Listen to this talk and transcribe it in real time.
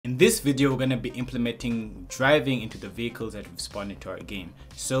this video, we're going to be implementing driving into the vehicles that we've spawned into our game.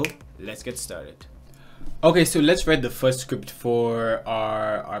 So let's get started. Okay, so let's write the first script for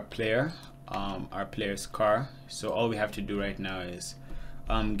our player's car. So all we have to do right now is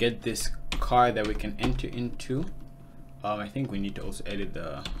get this car that we can enter into. I think we need to also edit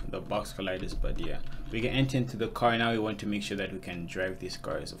the box colliders, but yeah, we can enter into the car. Now we want to make sure that we can drive these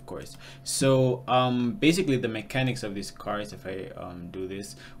cars, of course. So basically the mechanics of these cars, if I do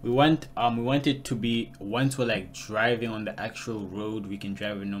this, we want it to be, once we're like driving on the actual road, we can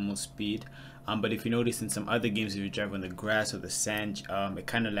drive at normal speed. But if you notice in some other games, if you drive on the grass or the sand, it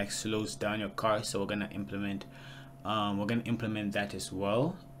kind of like slows down your car. So we're gonna implement that as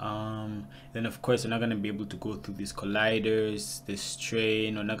well. Then of course we're not going to be able to go through these colliders, this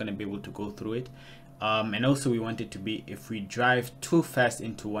train. We're not going to be able to go through it. And also we want it to be, if we drive too fast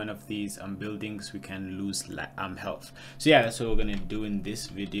into one of these buildings, we can lose health. So yeah, that's what we're going to do in this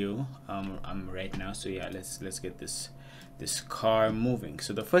video right now. So yeah, let's get this car moving.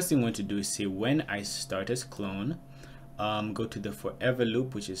 So the first thing we want to do is say when I start as clone, go to the forever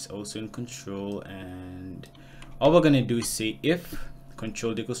loop, which is also in control, and all we're going to do is say if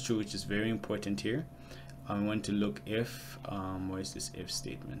control equals true, which is very important here. We want to look if, where's this if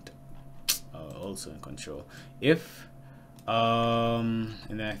statement? Also in control. If, and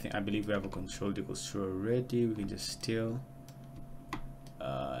then I believe we have a control equals true already. We can just steal.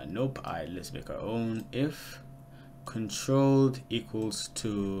 Nope. Alright, let's make our own. If controlled equals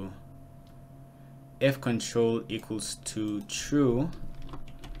to, if control equals to true,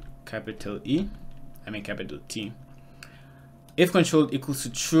 capital E, capital T. If control equals to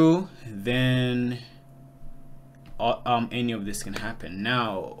true, then any of this can happen.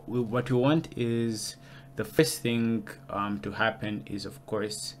 Now, what we want is, the first thing to happen is, of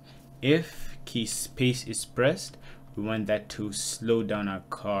course, if key space is pressed, we want that to slow down our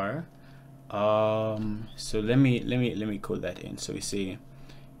car. So let me code that in. So we say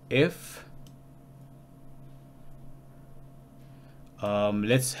if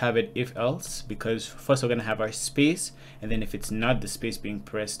let's have it if else, because first we're going to have our space, and then if it's not the space being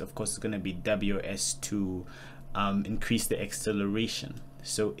pressed, of course it's going to be W or S to increase the acceleration.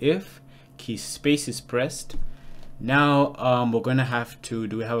 So if key space is pressed, now we're going to have to,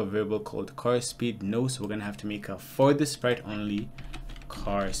 do we have a variable called car speed? No, so we're going to have to make a for the sprite only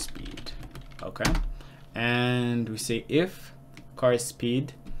car speed. Okay, and we say if car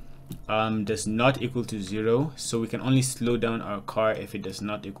speed does not equal to 0, so we can only slow down our car if it does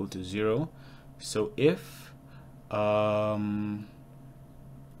not equal to 0. So if let me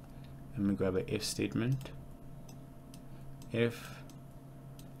grab an if statement. If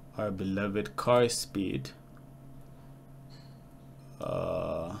our beloved car speed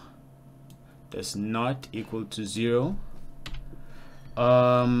does not equal to 0,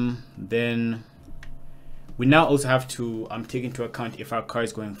 then we now also have to take into account if our car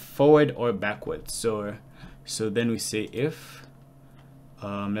is going forward or backwards. So then we say if,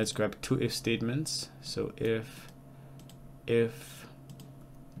 let's grab two if statements. So if, then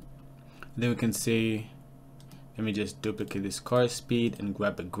we can say, let me just duplicate this car speed and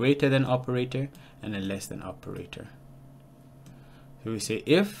grab a greater than operator and a less than operator. So we say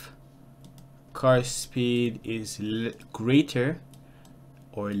if car speed is greater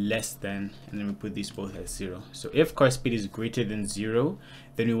or less than, and then we put these both as 0. So if car speed is greater than 0,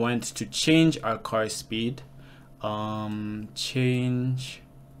 then we want to change our car speed, change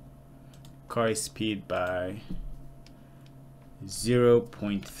car speed by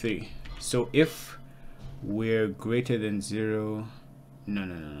 0.3. So if we're greater than 0,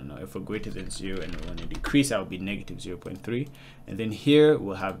 no, if we're greater than 0 and we want to decrease, that would be negative 0.3, and then here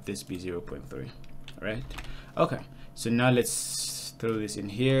we'll have this be 0.3. all right, okay, so now let's throw this in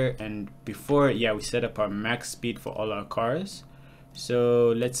here. And before, yeah, we set up our max speed for all our cars,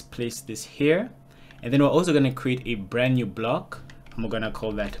 so let's place this here, and then we're also going to create a brand new block, and we're going to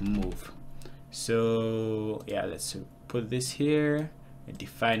call that move. So yeah, let's put this here,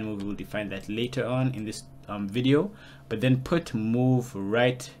 define move. We'll define that later on in this video, but then put move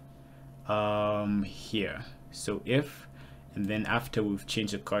right here. So if, and then after we've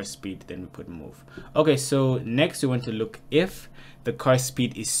changed the car speed, then we put move. Okay, so next we want to look if the car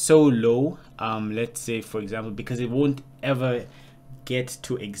speed is so low, let's say for example, because it won't ever get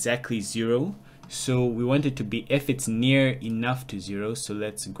to exactly 0, so we want it to be if it's near enough to 0. So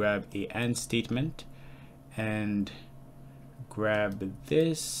let's grab a and statement and grab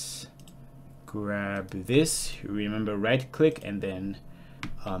this, remember right click and then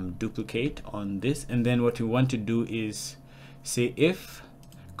duplicate on this, and then what we want to do is say if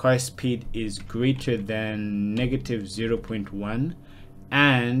car speed is greater than negative 0.1,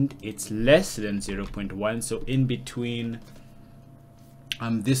 and it's less than 0.1, so in between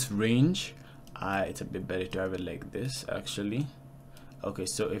this range, it's a bit better to have it like this actually. Okay,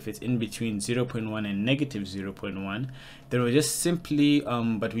 so if it's in between 0.1 and negative 0.1, then we'll just simply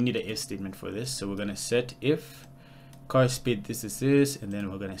but we need an if statement for this, so we're gonna set if car speed this is this, and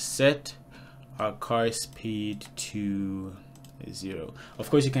then we're gonna set our car speed to 0. Of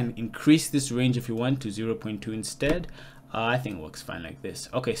course, you can increase this range if you want to 0.2 instead. I think it works fine like this.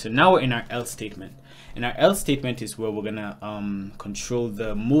 Okay, so now we're in our else statement, and our else statement is where we're gonna control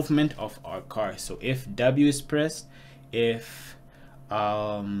the movement of our car. So if W is pressed, if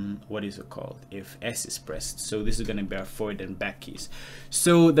what is it called, if S is pressed. So this is gonna be our forward and back keys.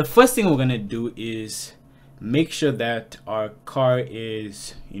 So the first thing we're gonna do is make sure that our car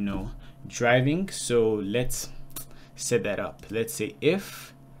is, you know, driving. So let's set that up. Let's say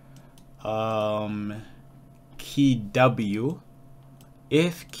if key W,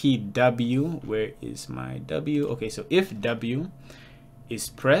 where is my W? Okay, so if W is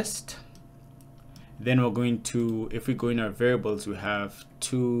pressed, then we're going to, if we go in our variables, we have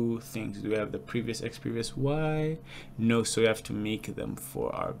two things. Do we have the previous X, previous Y? No, so we have to make them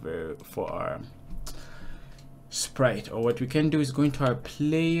for our sprite. Or what we can do is go into our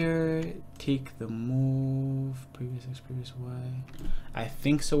player, take the move, previous X, previous Y. I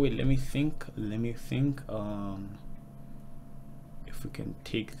think so. Wait, let me think. If we can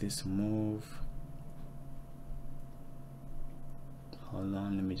take this move, hold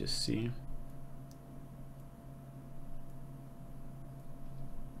on, let me just see.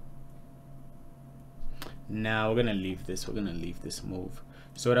 Now we're gonna leave this move.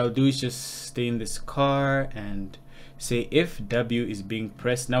 So what I'll do is just stay in this car and say if W is being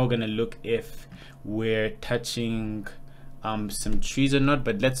pressed. Now we're gonna look if we're touching some trees or not,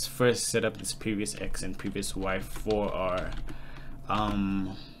 but let's first set up this previous X and previous Y for our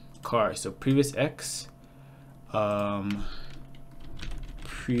car. So previous X,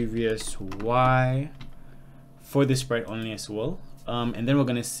 previous Y for this sprite only as well, and then we're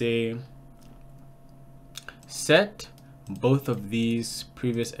gonna say set both of these,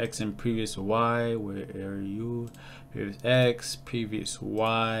 previous X and previous Y, where are you, previous X, previous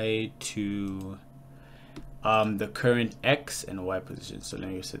Y, to the current X and Y position. So let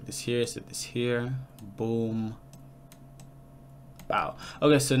me set this here, boom, wow.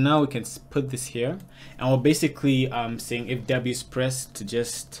 Okay, so now we can put this here, and we're basically saying if W is pressed to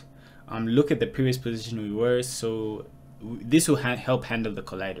just look at the previous position we were, so this will help handle the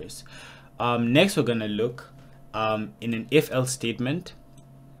colliders. Next we're gonna look in an if else statement,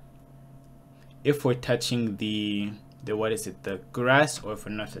 if we're touching the what is it, the grass, or if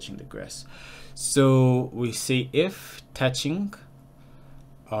we're not touching the grass. So we say if touching,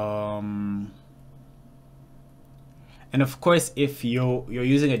 and of course if you're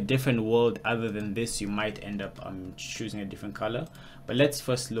using a different world other than this, you might end up choosing a different color. But let's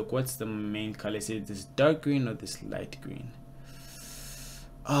first look, what's the main color? Is it this dark green or this light green?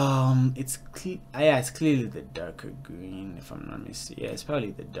 It's clearly the darker green, if I'm not mistaken. Yeah, it's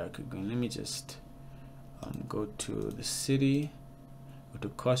probably the darker green. Let me just go to the city, go to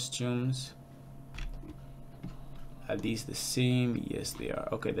costumes. Are these the same? Yes, they are.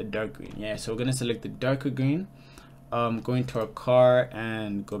 Okay, the dark green. Yeah, so we're gonna select the darker green. Go into our car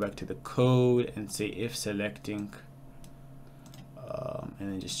and go back to the code and say if selecting,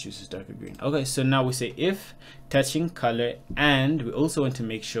 and then just choose this darker green. Okay, so now we say if touching color, and we also want to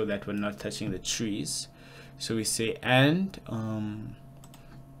make sure that we're not touching the trees. So we say and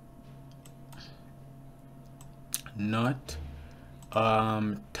not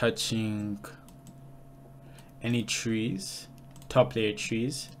touching any trees, top layer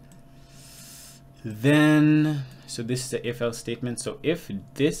trees. Then so this is the if else statement. So if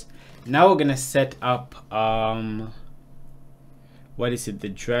this, now we're gonna set up what is it, the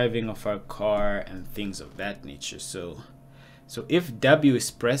driving of our car and things of that nature. So if W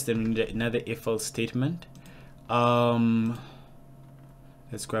is pressed, then we need another if else statement. Let's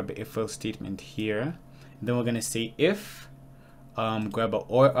grab an if else statement here. Then we're gonna say if grab an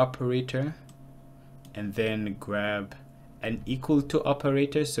or operator, and then grab an equal to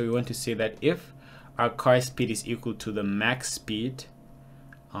operator. So we want to say that if our car speed is equal to the max speed,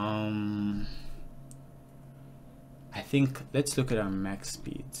 I think let's look at our max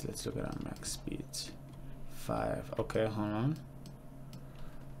speeds. 5. Okay, hold on.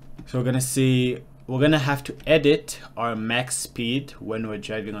 So we're gonna see, we're gonna have to edit our max speed when we're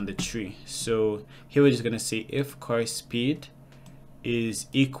driving on the tree. So here we're just gonna say if car speed is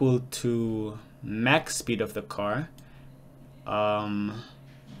equal to max speed of the car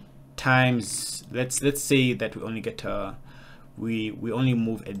times, let's say that we only get we only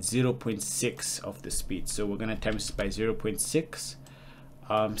move at 0.6 of the speed. So we're gonna times this by 0.6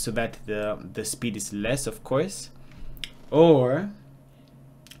 so that the speed is less, of course. Or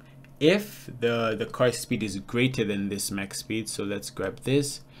if the car speed is greater than this max speed, so let's grab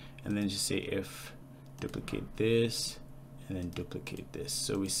this and then just say if duplicate this and then duplicate this.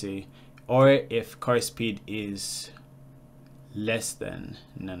 So we say, or if car speed is less than,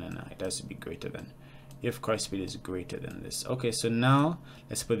 no, it has to be greater than. If car speed is greater than this. Okay, so now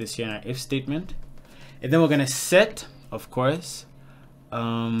let's put this here in our if statement. And then we're gonna set, of course,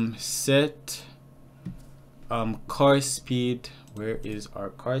 set car speed, where is our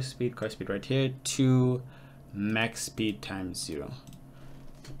car speed? Car speed right here, to max speed times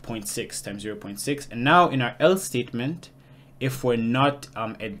 0.6 times 0.6. And now in our else statement, if we're not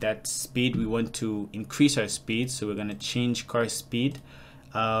at that speed, we want to increase our speed. So we're gonna change car speed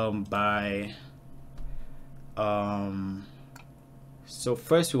by so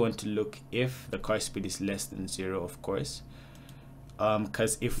first we want to look if the car speed is less than 0, of course,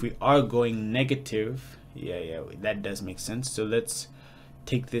 because if we are going negative, yeah, that does make sense. So let's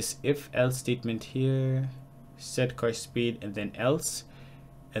take this if else statement here, set car speed and then else,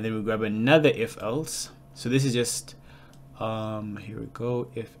 and then we grab another if else. So this is just here we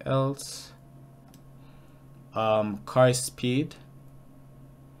go, if else car speed,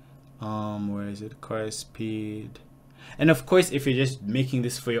 where is it, car speed. And of course, if you're just making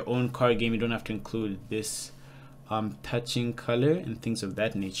this for your own car game, you don't have to include this touching color and things of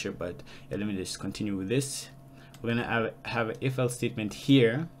that nature. But yeah, let me just continue with this. We're gonna have an if else statement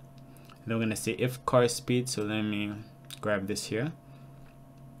here, and then we're gonna say if car speed. So let me grab this here.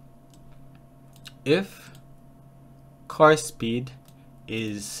 If car speed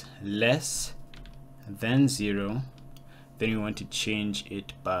is less than 0, then we want to change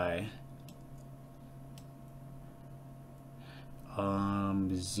it by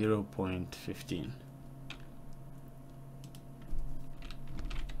 0.15.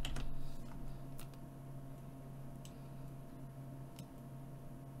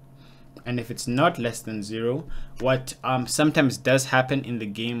 And if it's not less than 0, what sometimes does happen in the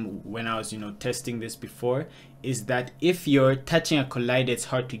game when I was testing this before is that if you're touching a collider, it's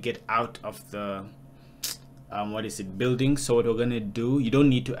hard to get out of the building. So what we're gonna do, you don't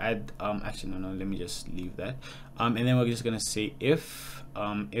need to add actually no, let me just leave that, and then we're just gonna say if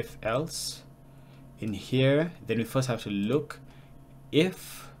else in here. Then we first have to look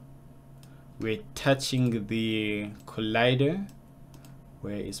if we're touching the collider.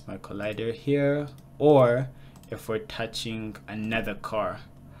 Where is my collider? Here. Or if we're touching another car.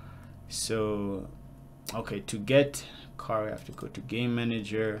 So okay, to get car, I have to go to game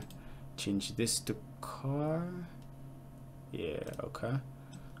manager, change this to car, yeah, okay,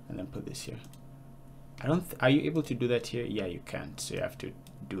 and then put this here. Are you able to do that here? Yeah, you can't, so you have to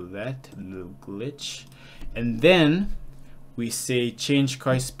do that little glitch. And then we say change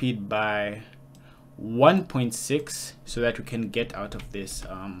car speed by 1.6 so that we can get out of this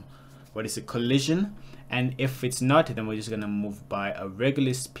collision. And if it's not, then we're just gonna move by a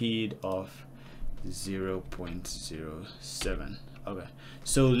regular speed of 0.07. Okay,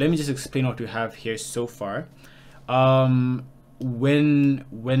 so let me just explain what we have here so far. When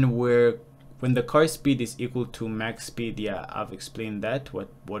the car speed is equal to max speed, yeah, I've explained that. What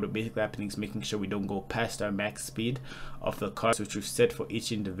basically happening is making sure we don't go past our max speed of the car, which we've set for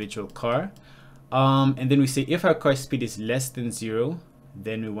each individual car. And then we say if our car speed is less than 0,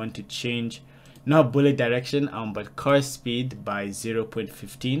 then we want to change not bullet direction but car speed by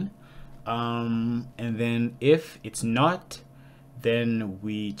 0.15. And then if it's not, then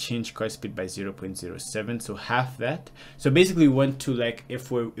we change car speed by 0.07, so half that. So basically we want to, like, if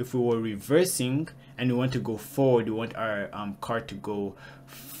we were reversing and we want to go forward, we want our car to go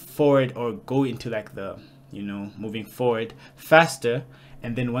forward or go into like the moving forward faster.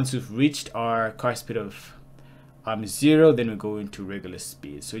 And then once we've reached our car speed of 0, then we go into regular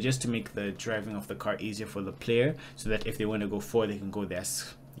speed. So just to make the driving of the car easier for the player, so that if they want to go forward, they can go there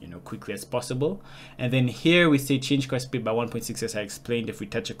as quickly as possible. And then here we say change car speed by 1.6, as I explained. If we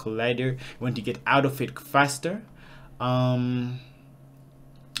touch a collider, we want to get out of it faster. And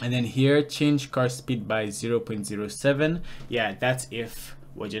then here change car speed by 0.07. Yeah, that's if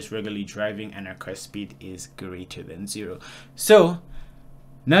we're just regularly driving and our car speed is greater than 0. So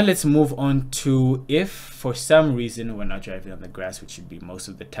now let's move on to if for some reason we're not driving on the grass, which should be most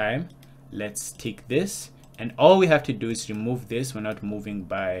of the time. Let's take this, and all we have to do is remove this. We're not moving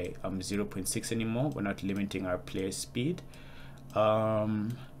by 0.6 anymore. We're not limiting our player speed.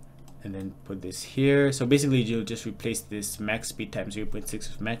 And and then put this here. So basically you'll just replace this max speed times 0.6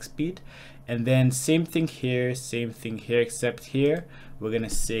 with max speed, and then same thing here, except here we're gonna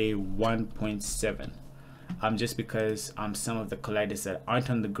say 1.7. Just because some of the colliders that aren't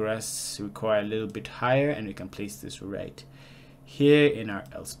on the grass require a little bit higher, and we can place this right here in our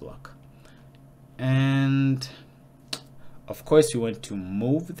else block. And of course we want to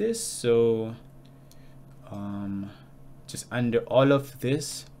move this, so just under all of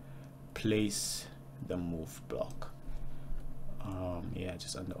this place the move block. Yeah,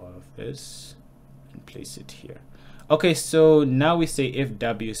 just under all of this and place it here. Okay, so now we say if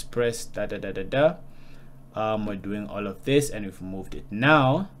W is pressed we're doing all of this and we've moved it.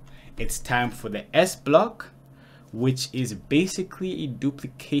 Now it's time for the S block, which is basically a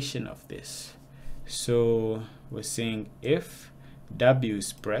duplication of this. So we're saying if W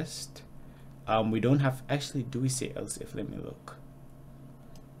is pressed, we don't have, actually, do we say else if? Let me look.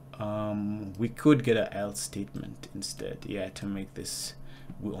 We could get an else statement instead, yeah, to make this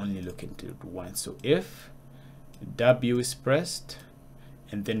we only look into one. So if W is pressed,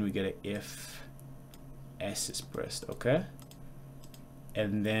 and then we get a if S is pressed, okay,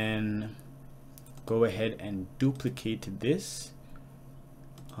 and then go ahead and duplicate this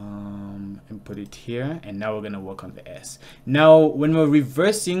and put it here, and now we're gonna work on the S. Now when we're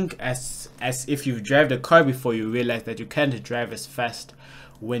reversing, as if you've driven a car before, you realize that you can't drive as fast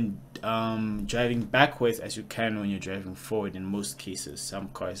when driving backwards as you can when you're driving forward. In most cases, some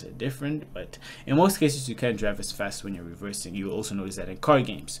cars are different, but in most cases you can't drive as fast when you're reversing. You will also notice that in car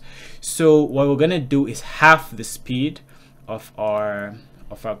games. So what we're gonna do is half the speed of our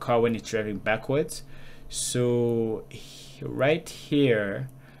car when it's driving backwards. So right here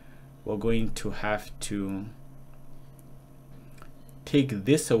we're going to have to take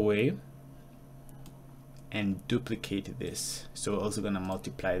this away and duplicate this. So we're also going to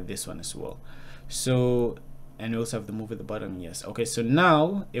multiply this one as well. So, and we also have the move at the bottom, yes. Okay, so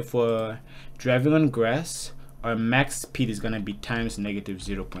now if we're driving on grass, our max speed is going to be times negative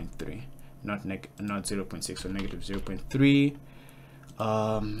 0.3, not 0.6, so negative 0.3,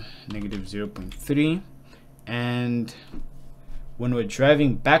 negative 0.3. And when we're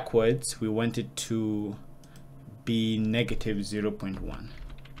driving backwards, we want it to be negative 0.1.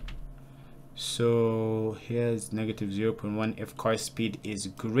 So here's negative 0.1 if car speed is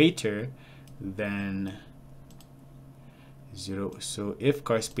greater than 0. So if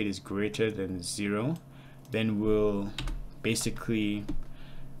car speed is greater than 0, then we'll basically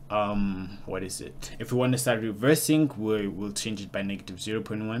what is it, if we want to start reversing, we'll change it by negative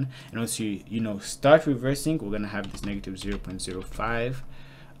 0.1. and once you start reversing, we're gonna have this negative 0.05.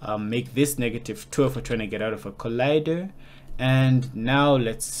 Make this negative 2 if we're trying to get out of a collider. And now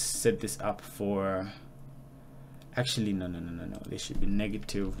let's set this up for, actually no, this should be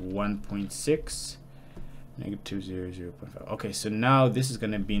negative 1.6, negative 0.5. Okay, so now this is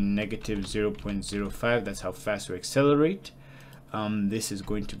going to be negative 0.05. that's how fast we accelerate. This is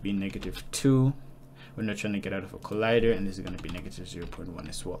going to be negative 2 when we're trying to get out of a collider, and this is going to be negative 0.1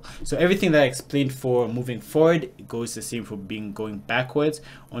 as well. So everything that I explained for moving forward goes the same for going backwards.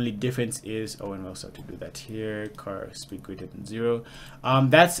 Only difference is, oh, and we also have to do that here, car speed greater than 0.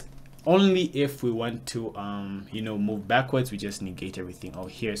 That's only if we want to move backwards. We just negate everything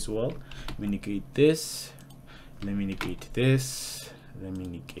out here as well. Let me negate this, let me negate this, let me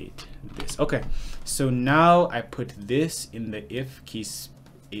negate this. Okay, so now I put this in the if key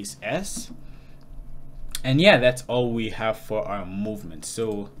is S. And yeah, that's all we have for our movement.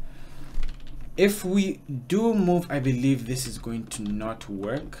 So if we do move, I believe this is going to not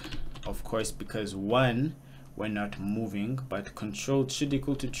work, of course, because one, we're not moving, but control should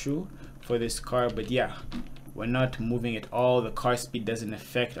equal to true for this car. But yeah, we're not moving at all. The car speed doesn't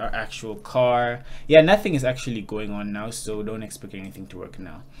affect our actual car. Yeah, nothing is actually going on now, so don't expect anything to work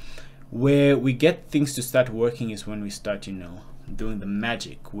now. Where we get things to start working is when we start, doing the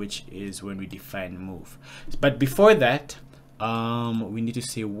magic, which is when we define move. But before that, we need to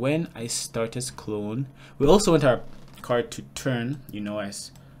say when I start as clone. We also want our car to turn,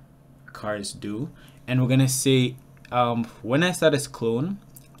 as cars do, and we're gonna say when I start as clone,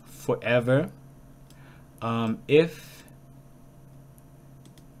 forever, if.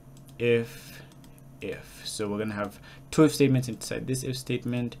 So we're gonna have two if statements inside this if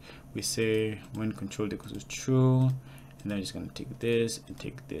statement. We say when control equals to true, and then I'm just gonna take this and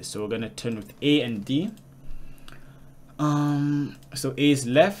take this. So we're gonna turn with A and D. So A is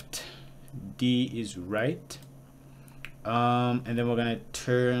left, D is right, and then we're gonna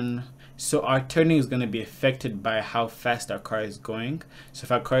turn. So our turning is going to be affected by how fast our car is going. So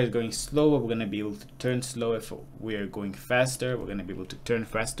if our car is going slower, we're going to be able to turn slower. If we are going faster, we're going to be able to turn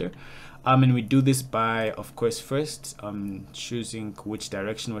faster. And we do this by, of course, first choosing which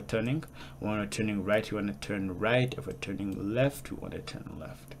direction we're turning. When we're turning right, we want to turn right. If we're turning left, we want to turn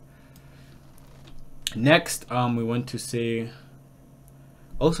left. Next, we want to say,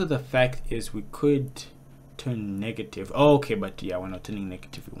 also the fact is we could turn negative. Oh, okay, but yeah, we're not turning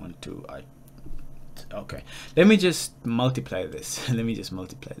negative. We want to, okay. Let me just multiply this. Let me just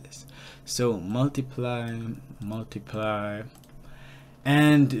multiply this. So multiply,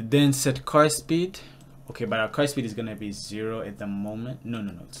 and then set car speed. Okay, but our car speed is gonna be 0 at the moment. No,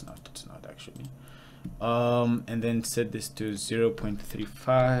 it's not actually. And then set this to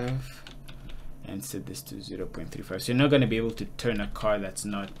 0.35 and set this to 0.35. So you're not gonna be able to turn a car that's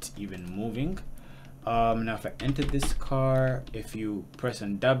not even moving. Now if I enter this car, if you press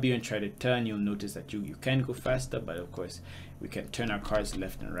on W and try to turn, you'll notice that you can go faster, but of course we can turn our cars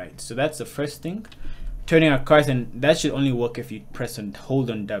left and right. So that's the first thing, turning our cars, and that should only work if you press on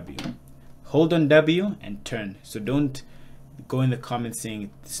hold on W and turn. So don't go in the comments saying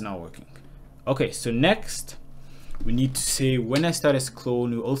it's not working. Okay, so next we need to say when I start as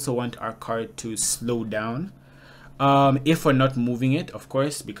clone, we also want our car to slow down. If we're not moving it, of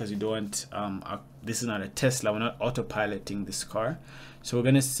course, because we don't want this is not a Tesla, we're not autopiloting this car. So we're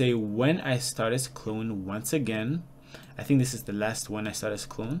gonna say when I start as clone, once again, I think this is the last when I start as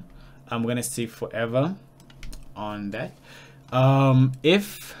clone, I'm gonna say forever on that.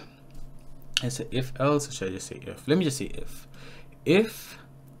 If else, or should I just say if? Let me just say if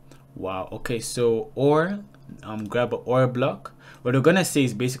wow, okay, so or grab an or block. What we're gonna say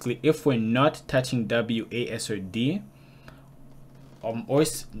is basically if we're not touching W, A, S, or D, or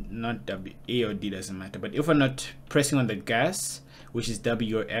not W, A or D doesn't matter, but if we're not pressing on the gas, which is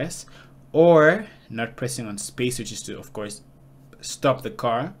W or S, or not pressing on space, which is to, of course, stop the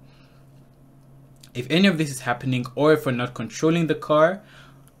car. If any of this is happening, or if we're not controlling the car,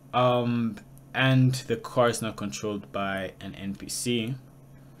 and the car is not controlled by an NPC,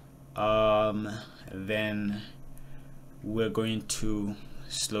 then we're going to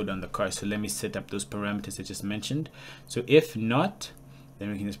slow down the car. So let me set up those parameters I just mentioned. So if not, then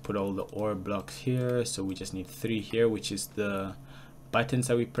we can just put all the OR blocks here. So we just need 3 here, which is the buttons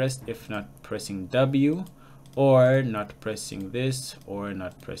that we pressed. If not pressing W, or not pressing this, or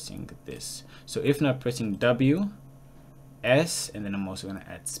not pressing this. So if not pressing W, S, and then I'm also going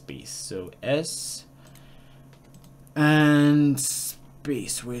to add space. So S and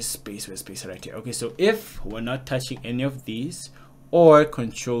space. Where's space? Right here. Okay, so if we're not touching any of these, or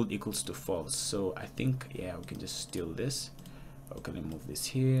controlled equals to false. So I think, yeah, we can just steal this. Okay, let me move this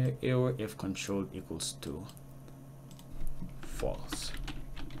here. Or if controlled equals to false.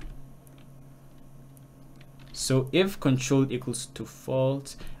 So if controlled equals to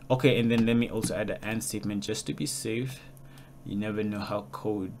false, okay, and then let me also add an AND statement just to be safe. You never know how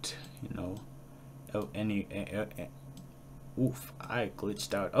code, you know, oof, I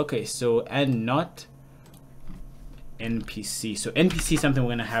glitched out. Okay, so and not NPC. So NPC is something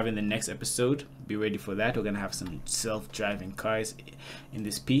we're gonna have in the next episode. Be ready for that. We're gonna have some self-driving cars in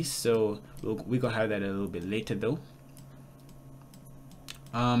this piece, so we're gonna have that a little bit later though.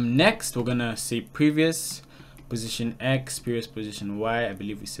 Next we're gonna say previous position X, previous position Y. I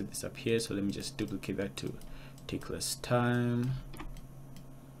believe we set this up here, so let me just duplicate that to take less time.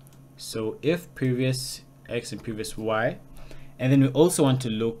 So if previous X and previous Y, and then we also want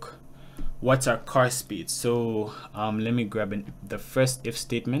to look what's our car speed. So let me grab the first if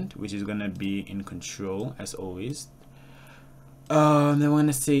statement, which is gonna be in control as always. Then I want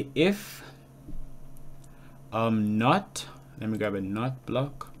to say if not, let me grab a not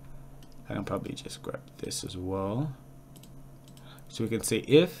block. I can probably just grab this as well. So we can say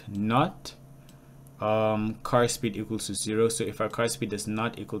if not car speed equals to 0. So if our car speed does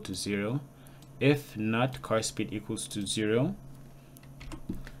not equal to 0, if not car speed equals to 0,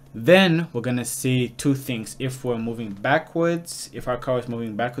 then we're gonna say 2 things. If we're moving backwards, if our car is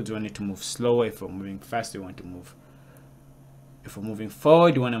moving backwards, we want it to move slower. If we're moving faster, we want to move. If we're moving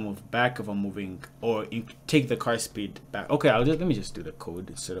forward, you want to move back. If we're moving, or take the car speed back. Okay, let me just do the code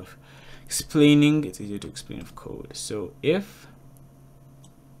instead of explaining. It's easier to explain with code. So if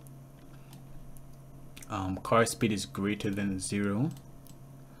car speed is greater than 0,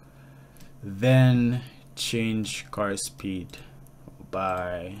 then change car speed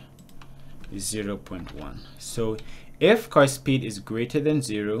by 0.1. So if car speed is greater than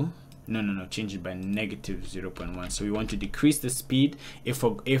 0, change it by negative 0.1. So we want to decrease the speed if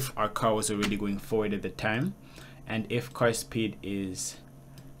our car was already going forward at the time, and if car speed is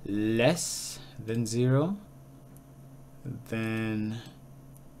less than 0, then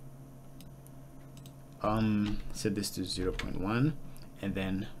set this to 0.1 and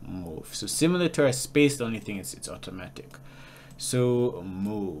then move. So similar to our space, the only thing is it's automatic. So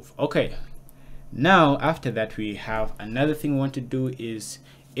move. Okay, now after that we have another thing we want to do is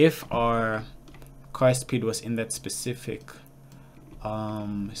if our car speed was in that specific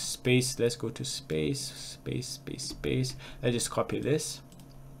space, let's go to space. Let's just copy this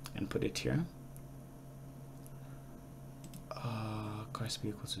and put it here. Car speed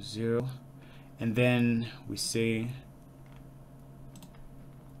equals to 0, and then we say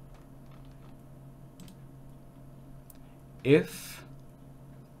if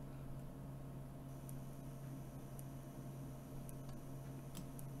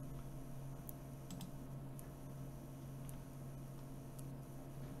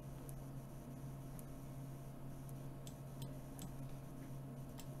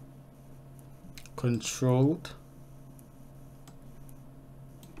controlled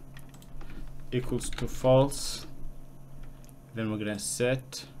equals to false, then we're gonna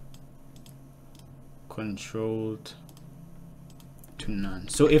set controlled to none.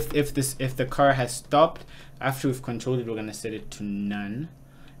 So if the car has stopped after we've controlled it, we're gonna set it to none.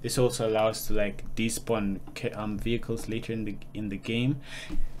 This also allows us to like despawn vehicles later in the game.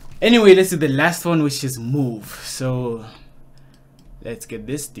 Anyway, let's do the last one, which is move. So let's get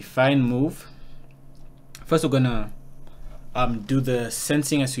this, define move. First, we're gonna do the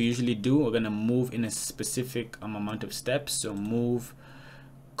sensing as we usually do. We're gonna move in a specific amount of steps. So move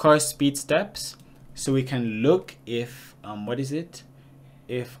car speed steps, so we can look if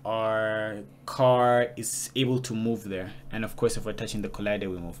if our car is able to move there, and of course if we're touching the collider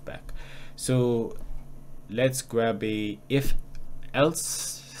we move back. So let's grab a if else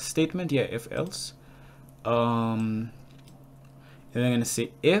statement. Yeah, if else, and I'm gonna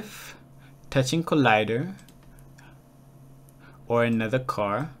say if touching collider or another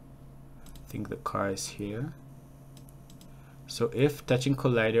car, I think the car is here. So if touching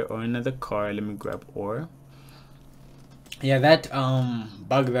collider or another car, let me grab or. Yeah, that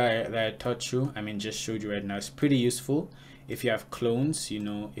bug that I taught you, I mean just showed you right now, is pretty useful if you have clones. You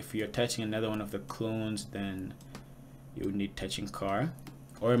know, if you're touching another one of the clones, then you would need touching car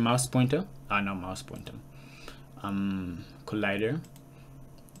or a mouse pointer. No, mouse pointer. Collider.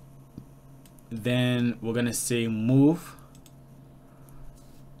 Then we're gonna say move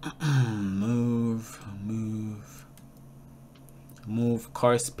move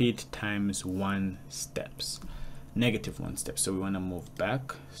car speed times 1 steps, -1 step. So we want to move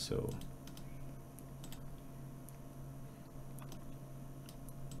back. So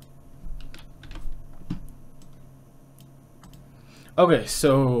okay,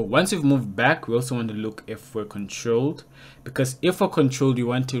 so once we've moved back, we also want to look if we're controlled, because if we're controlled, we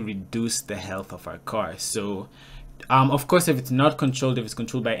want to reduce the health of our car. So of course, if it's not controlled, if it's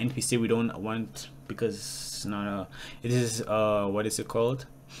controlled by NPC, we don't want, because it's not a, it is what is it called,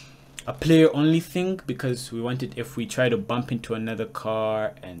 a player only thing, because we want it if we try to bump into another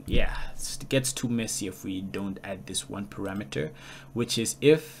car, and yeah, it gets too messy if we don't add this one parameter, which is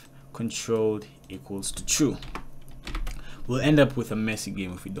if controlled equals to true. We'll end up with a messy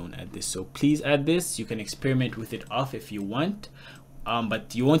game if we don't add this. So please add this. You can experiment with it off if you want,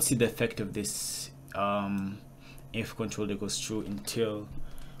 but you won't see the effect of this if controlled equals true until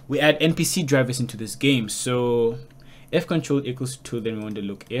we add NPC drivers into this game. So if controlled equals 2, then we want to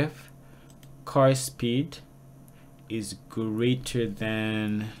look if car speed is greater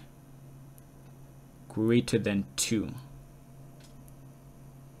than 2.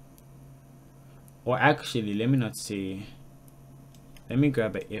 Or actually, let me not say, let me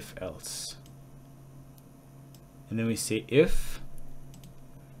grab a if else, and then we say if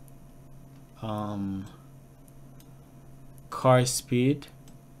car speed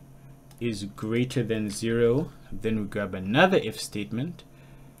is greater than 0, then we grab another if statement.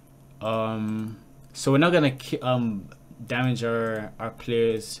 So we're not gonna damage our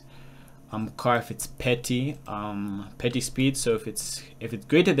player's car if it's petty speed. So if it's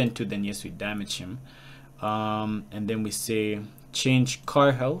greater than 2, then yes, we damage him. And then we say change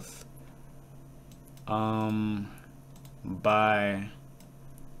car health by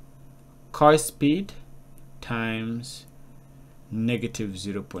car speed times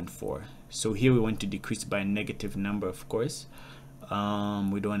 -0.4. So here we want to decrease by a negative number, of course. We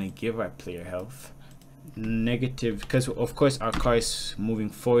don't want to give our player health negative, because of course our car is moving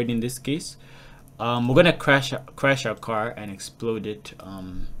forward in this case. We're gonna crash our car and explode it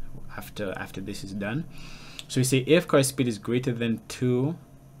after this is done. So we say if car speed is greater than 2,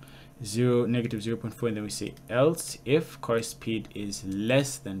 negative 0.4, and then we say else if car speed is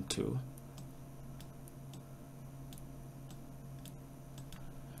less than 2,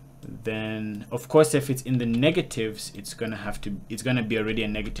 then of course if it's in the negatives, it's gonna be already a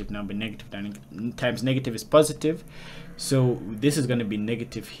negative number. Negative times negative is positive, so this is gonna be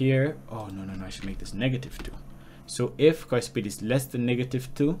negative here. Oh no, I should make this negative 2. So if car speed is less than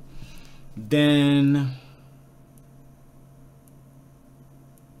negative 2, then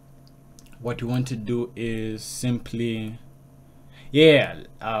what we want to do is simply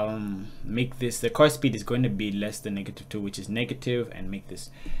make this, the car speed is going to be less than negative 2, which is negative, and make this,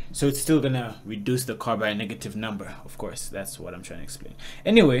 so it's still gonna reduce the car by a negative number. Of course, that's what I'm trying to explain.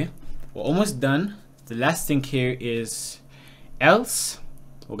 Anyway, we're almost done. The last thing here is else.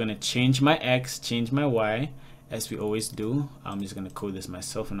 We're gonna change my x, change my y, as we always do. I'm just gonna code this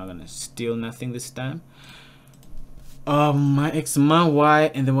myself. I'm not gonna steal nothing this time. My x, my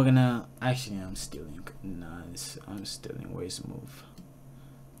y, and then we're gonna, actually I'm stealing. Nice, I'm stealing. Where's move?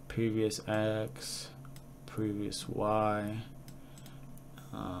 Previous x, previous y,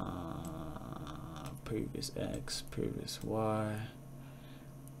 previous x, previous y,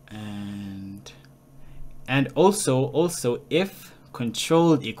 and also if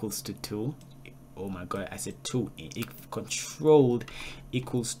controlled equals to 2. Oh my god, I said 2. If controlled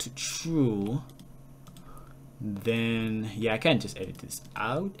equals to true, then yeah, I can't just edit this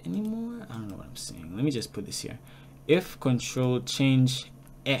out anymore. I don't know what I'm saying. Let me just put this here. If control change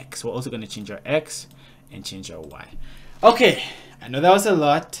x, we're also going to change our x and change our y. Okay, I know that was a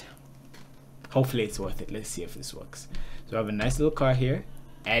lot. Hopefully it's worth it. Let's see if this works. So I have a nice little car here,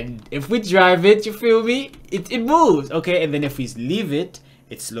 and if we drive it, you feel me, it moves. Okay, and then if we leave it,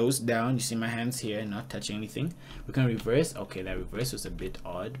 it slows down. You see my hands here not touching anything. We can reverse. Okay, that reverse was a bit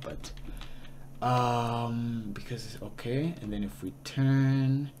odd, but because it's okay. And then if we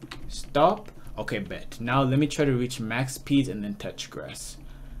turn, stop. Okay, bet. Now let me try to reach max speed and then touch grass.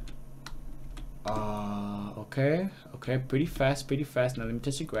 Okay, pretty fast. Now let me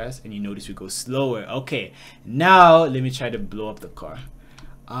touch the grass, and you notice we go slower. Okay, now let me try to blow up the car.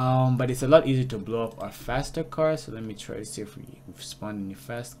 But it's a lot easier to blow up our faster cars. So let me try to see if we've spawned any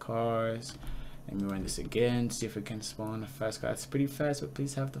fast cars. Let me run this again, see if we can spawn a fast car. It's pretty fast, but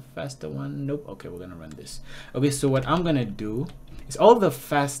please have the faster one. Nope. Okay, we're gonna run this. Okay, so what I'm gonna do is all the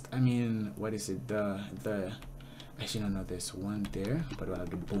fast, I mean, what is it? The actually no, there's one there, but we'll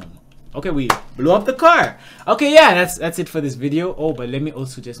have the boom. Okay, we blew up the car. Okay, yeah, that's it for this video. Oh, but let me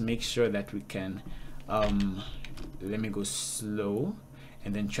also just make sure that we can let me go slow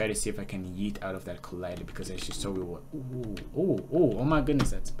and then try to see if I can yeet out of that collider, because as you saw we were oh my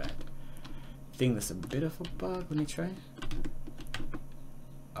goodness, that's bad. I think that's a bit of a bug. Let me try.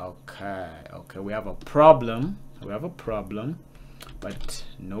 Okay, we have a problem. But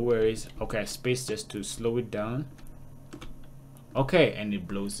no worries. Okay, space just to slow it down. Okay, and it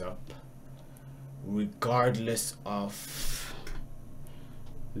blows up regardless of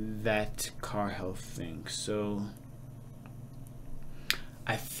that car health thing. So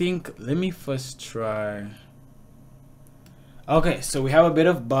I think, let me first try. Okay, so we have a bit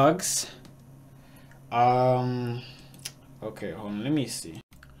of bugs. Okay, hold on, let me see.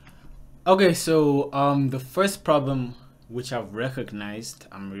 Okay, so the first problem which I've recognized,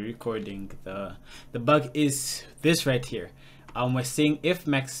 I'm recording, the bug is this right here. We're saying if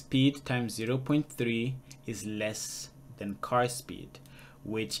max speed times 0.3 is less than car speed,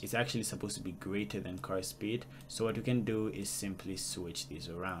 which is actually supposed to be greater than car speed. So what we can do is simply switch these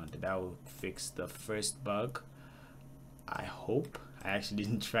around. That will fix the first bug, I hope. I actually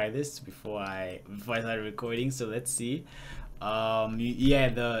didn't try this before I started recording, so let's see. Yeah,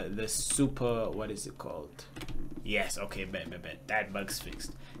 the super, what is it called? Yes, okay, bet. That bug's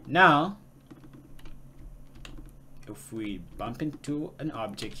fixed. Now if we bump into an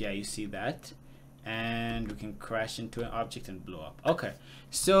object, yeah, you see that, and we can crash into an object and blow up. Okay,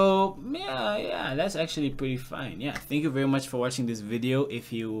 so yeah, that's actually pretty fine. Yeah, thank you very much for watching this video.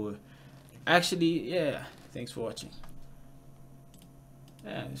 If you actually, yeah, thanks for watching.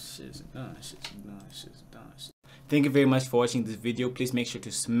 Yeah, shit's done. Thank you very much for watching this video. Please make sure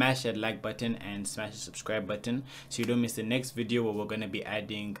to smash that like button and smash the subscribe button so you don't miss the next video where we're going to be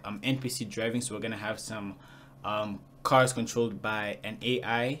adding NPC driving. So we're going to have some cars controlled by an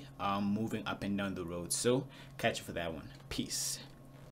AI moving up and down the road. So catch you for that one. Peace.